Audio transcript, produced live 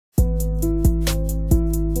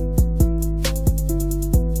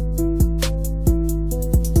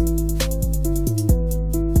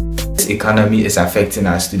economy is affecting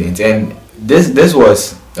our students. And this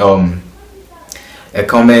was a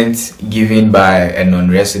comment given by a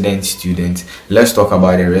non-resident student. Let's talk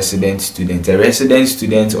about a resident student. A resident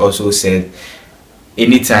student also said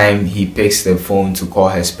anytime he picks the phone to call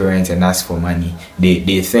his parents and ask for money,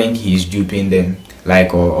 they think he's duping them,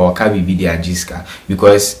 like or kabibi their jiska,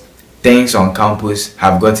 because things on campus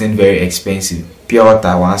have gotten very expensive. Pure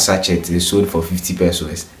water, one sachet is sold for 50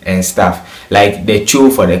 pesos and stuff. Like the chill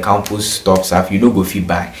for the campus stop stuff, you know go fit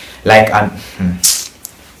buy. Like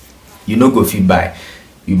you know go fit buy.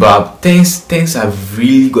 But things have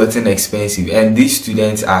really gotten expensive, and these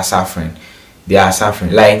students are suffering. They are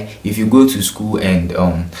suffering. Like if you go to school and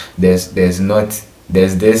there's this,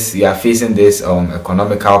 you are facing this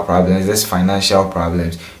economical problems, this financial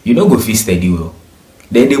problems, you know go fit study well.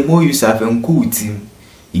 Then the more you suffer and cool team,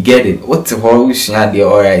 you get it. What the whole there,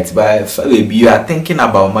 alright, but maybe you are thinking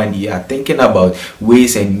about money, you are thinking about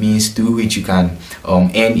ways and means through which you can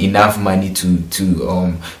earn enough money to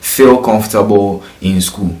feel comfortable in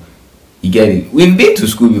school. You get it. We've been to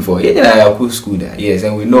school before. Yeah, I go school there. Yes,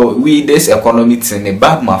 and we know this economy thing, it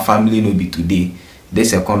bad my family no be today.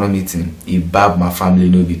 This economy thing, it bad my family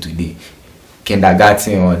no be today.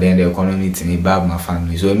 Kindergarten or then the economy thing about my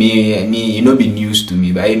family. So me it no be news to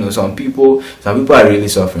me, but you know some people are really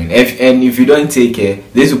suffering. If you don't take care,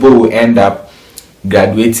 these people will end up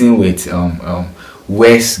graduating with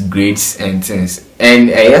worse grades and things. And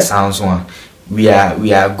yes, sounds one, we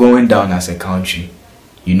are going down as a country.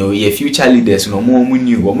 You know, if future leaders no more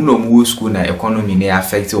money, no more school na economy may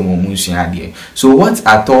affect so what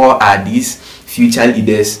at all are these future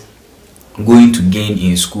leaders going to gain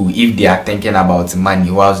in school if they are thinking about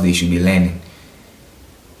money whilst they should be learning?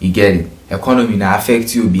 You get it. Economy na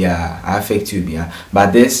affect you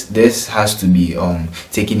but this has to be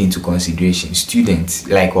taken into consideration. Students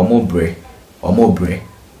like omobre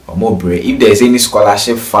if there's any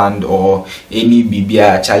scholarship fund or any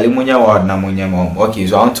BBA chalimunya word namunya mom. Okay,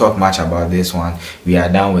 so I won't talk much about this one. We are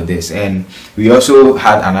done with this. And we also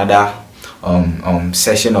had another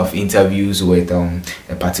session of interviews with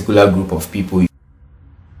a particular group of people.